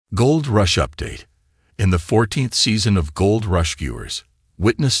Gold Rush Update. In the 14th season of Gold Rush, viewers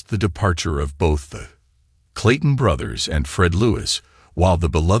witnessed the departure of both the Clayton brothers and Fred Lewis, while the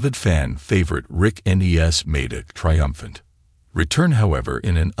beloved fan favorite Rick Nes made a triumphant return, however,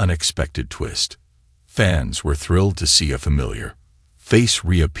 in an unexpected twist. Fans were thrilled to see a familiar face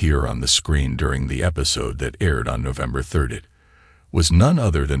reappear on the screen during the episode that aired on November 3rd. It was none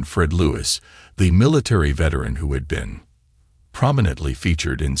other than Fred Lewis, the military veteran who had been prominently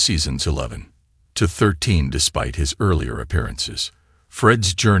featured in seasons 11 to 13. Despite his earlier appearances,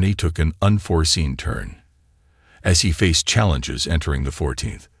 Fred's journey took an unforeseen turn as he faced challenges entering the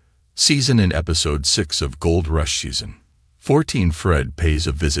 14th season. In episode 6 of Gold Rush season 14, Fred pays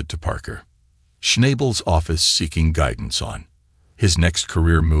a visit to Parker Schnabel's office seeking guidance on his next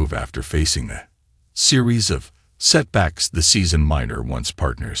career move after facing a series of setbacks. The season minor once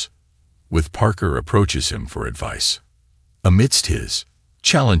partners with Parker approaches him for advice. Amidst his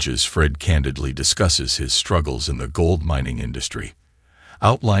challenges, Fred candidly discusses his struggles in the gold mining industry,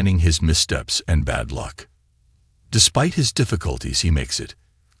 outlining his missteps and bad luck. Despite his difficulties, he makes it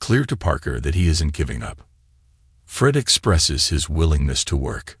clear to Parker that he isn't giving up. Fred expresses his willingness to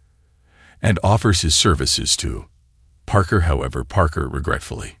work and offers his services to Parker. However, Parker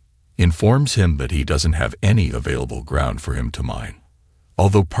regretfully informs him that he doesn't have any available ground for him to mine.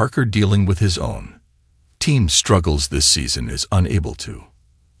 Although Parker, dealing with his own team struggles this season, is unable to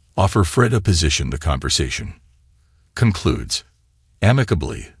offer Fred a position, the conversation concludes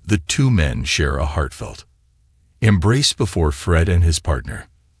amicably. The two men share a heartfelt embrace before Fred and his partner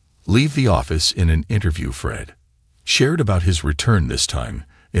leave the office. In an interview, Fred shared about his return, this time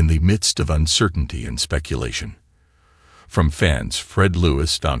in the midst of uncertainty and speculation from fans. Fred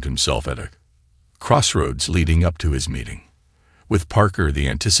Lewis found himself at a crossroads leading up to his meeting with Parker. The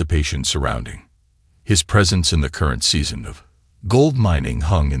anticipation surrounding his presence in the current season of gold mining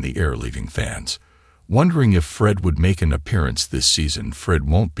hung in the air, leaving fans wondering if Fred would make an appearance this season. Fred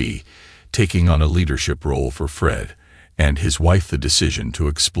won't be taking on a leadership role. For Fred and his wife, the decision to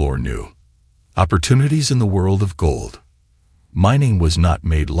explore new opportunities in the world of gold mining was not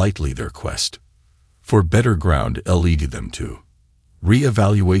made lightly. Their quest for better ground led them to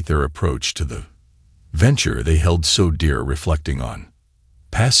reevaluate their approach to the venture they held so dear. Reflecting on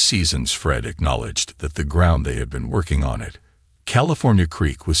past seasons, Fred acknowledged that the ground they had been working on at California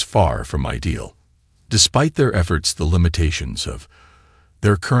Creek was far from ideal. Despite their efforts, the limitations of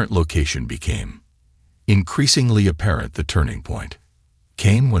their current location became increasingly apparent. The turning point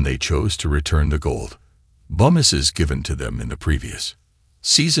came when they chose to return the gold bonuses given to them in the previous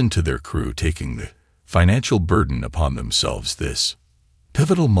season to their crew, taking the financial burden upon themselves. This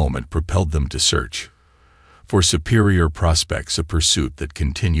pivotal moment propelled them to search for superior prospects, a pursuit that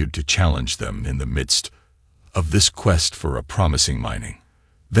continued to challenge them. In the midst of this quest for a promising mining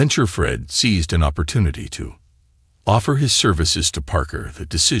venture, Fred seized an opportunity to offer his services to Parker. The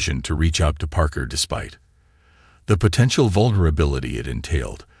decision to reach out to Parker, despite the potential vulnerability it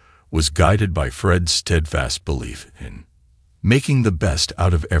entailed, was guided by Fred's steadfast belief in making the best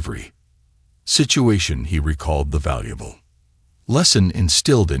out of every situation. He recalled the valuable lesson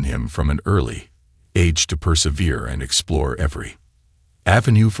instilled in him from an early age to persevere and explore every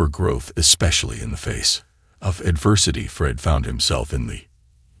avenue for growth, especially in the face of adversity. Fred found himself in the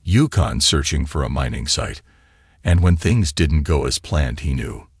Yukon searching for a mining site, and when things didn't go as planned, he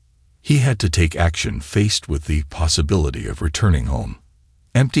knew he had to take action. Faced with the possibility of returning home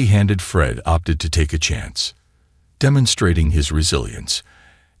empty-handed, Fred opted to take a chance, demonstrating his resilience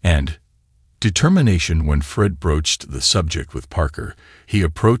and determination. When Fred broached the subject with Parker, he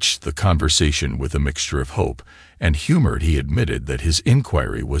approached the conversation with a mixture of hope and humor. He admitted that his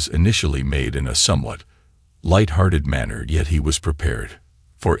inquiry was initially made in a somewhat light-hearted manner, yet he was prepared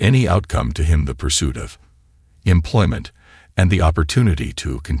for any outcome. To him, the pursuit of employment and the opportunity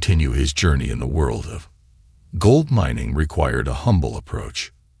to continue his journey in the world of gold mining required a humble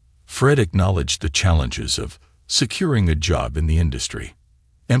approach. Fred acknowledged the challenges of securing a job in the industry,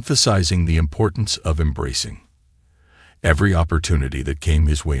 emphasizing the importance of embracing every opportunity that came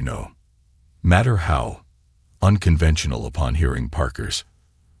his way, no matter how unconventional. Upon hearing Parker's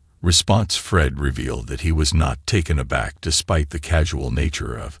response, Fred revealed that he was not taken aback. Despite the casual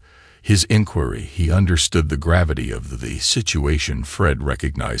nature of his inquiry, he understood the gravity of the situation. Fred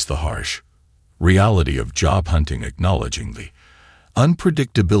recognized the harsh reality of job hunting, acknowledging the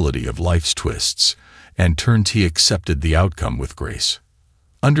unpredictability of life's twists and turns. He accepted the outcome with grace,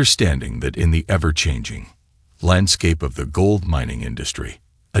 understanding that in the ever-changing landscape of the gold mining industry,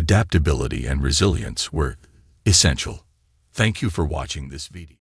 adaptability and resilience were essential. Thank you for watching this video.